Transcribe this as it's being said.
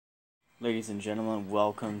Ladies and gentlemen,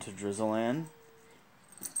 welcome to Drizzleland.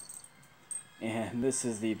 And this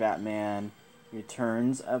is the Batman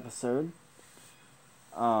Returns episode.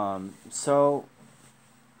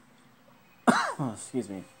 Excuse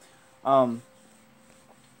me. One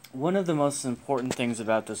of the most important things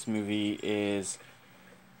about this movie is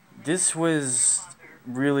this was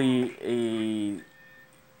really a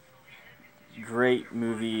great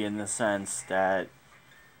movie in the sense that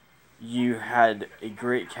you had a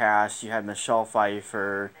great cast. You had Michelle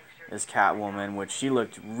Pfeiffer as Catwoman, which she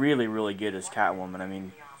looked really, really good as Catwoman. I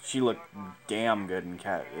mean, she looked damn good in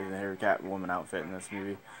her Catwoman outfit in this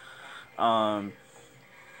movie.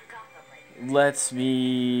 Let's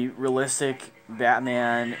be realistic.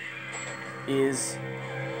 Batman is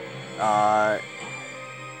a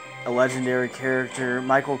legendary character.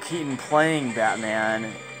 Michael Keaton playing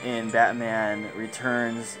Batman in Batman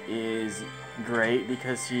Returns is great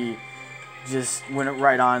because he just went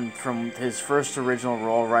right on from his first original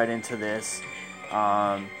role right into this.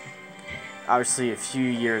 Obviously, a few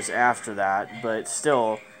years after that, but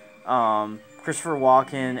still, Christopher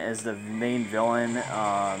Walken as the main villain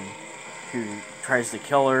who tries to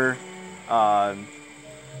kill her.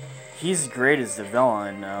 He's great as the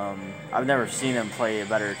villain. I've never seen him play a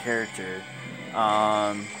better character.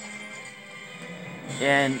 And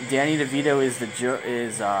Danny DeVito is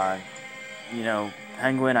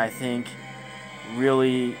Penguin. I think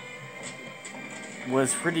really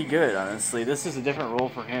was pretty good. Honestly, this is a different role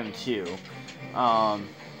for him too.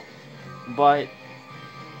 But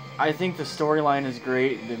I think the storyline is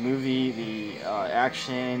great. The movie, the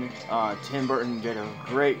action. Tim Burton did a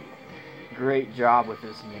great job with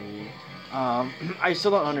this movie. I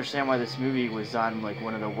still don't understand why this movie was on like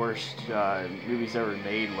one of the worst movies ever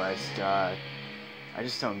made list. I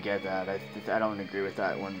just don't get that. I don't agree with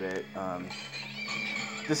that one bit.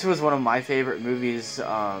 This was one of my favorite movies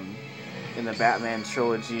in the Batman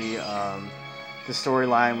trilogy. The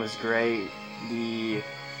storyline was great. The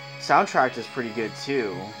soundtrack is pretty good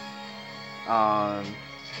too.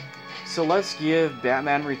 So let's give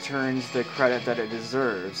Batman Returns the credit that it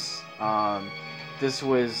deserves. This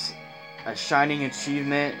was a shining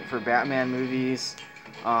achievement for Batman movies.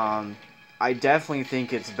 I definitely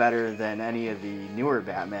think it's better than any of the newer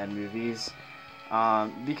Batman movies.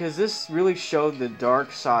 Because this really showed the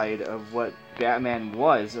dark side of what Batman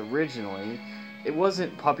was originally. It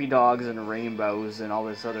wasn't puppy dogs and rainbows and all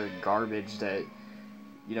this other garbage that,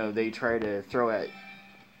 they try to throw at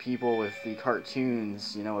people with the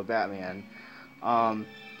cartoons, of Batman.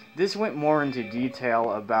 This went more into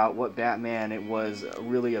detail about what Batman it was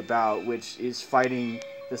really about, which is fighting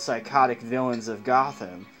the psychotic villains of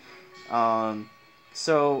Gotham.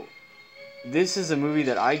 So this is a movie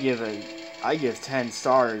that I give 10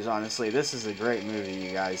 stars, honestly. This is a great movie,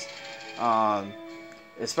 you guys.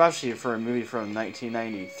 Especially for a movie from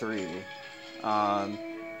 1993.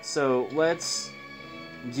 So let's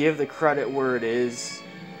give the credit where it is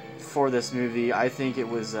for this movie. I think it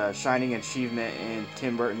was a shining achievement in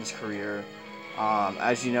Tim Burton's career.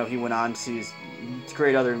 As you know, he went on to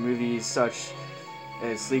great other movies such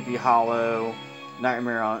as Sleepy Hollow,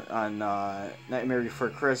 Nightmare Before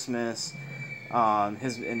Christmas,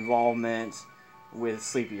 his involvement with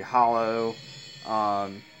Sleepy Hollow.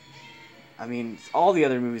 I mean, all the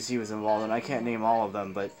other movies he was involved in, I can't name all of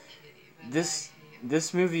them, but this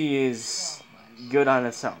movie is good on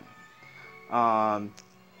its own.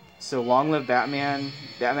 So long live Batman.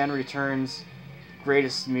 Batman Returns,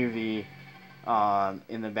 greatest movie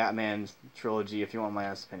in the Batman trilogy, if you want my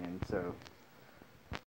honest opinion. So